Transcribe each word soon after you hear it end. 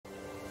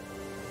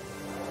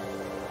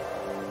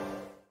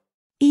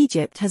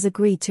Egypt has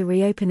agreed to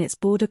reopen its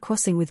border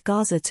crossing with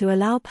Gaza to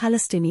allow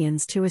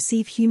Palestinians to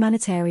receive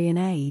humanitarian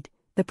aid,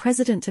 the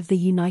President of the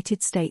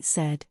United States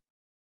said.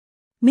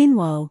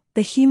 Meanwhile,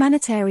 the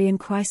humanitarian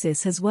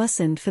crisis has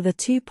worsened for the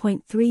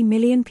 2.3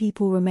 million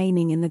people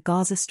remaining in the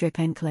Gaza Strip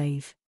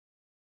enclave.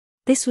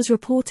 This was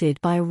reported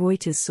by a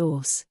Reuters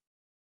source.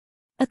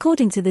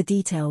 According to the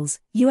details,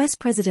 U.S.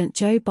 President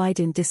Joe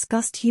Biden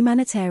discussed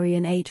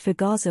humanitarian aid for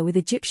Gaza with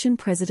Egyptian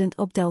President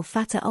Abdel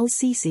Fattah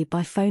al-Sisi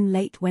by phone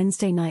late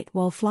Wednesday night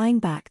while flying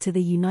back to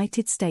the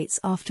United States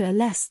after a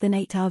less than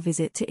 8-hour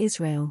visit to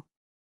Israel.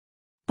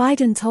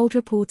 Biden told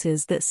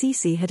reporters that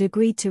Sisi had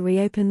agreed to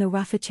reopen the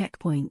Rafah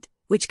checkpoint,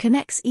 which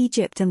connects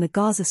Egypt and the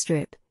Gaza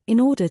Strip, in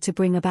order to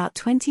bring about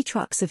 20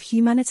 trucks of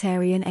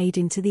humanitarian aid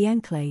into the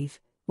enclave,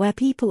 where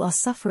people are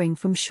suffering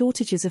from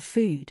shortages of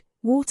food,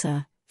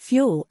 water,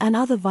 fuel and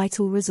other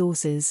vital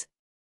resources.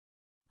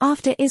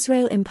 After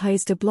Israel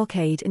imposed a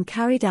blockade and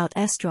carried out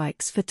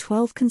airstrikes for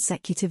 12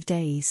 consecutive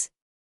days.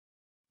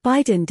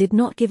 Biden did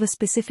not give a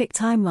specific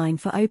timeline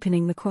for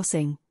opening the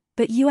crossing,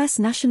 but U.S.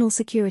 National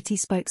Security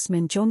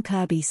spokesman John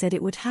Kirby said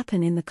it would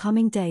happen in the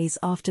coming days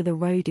after the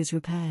road is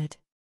repaired.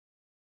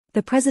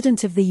 The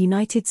President of the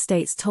United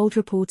States told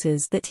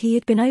reporters that he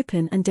had been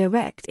open and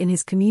direct in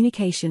his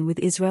communication with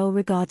Israel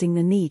regarding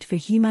the need for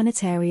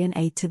humanitarian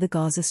aid to the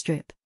Gaza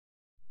Strip.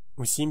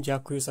 Усім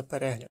дякую за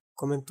перегляд.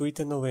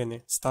 Коментуйте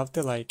новини,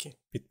 ставте лайки,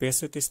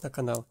 підписуйтесь на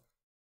канал.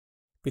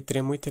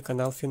 Підтримуйте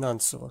канал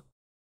фінансово.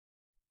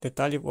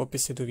 Деталі в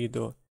описі до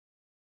відео.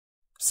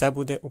 Все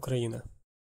буде Україна!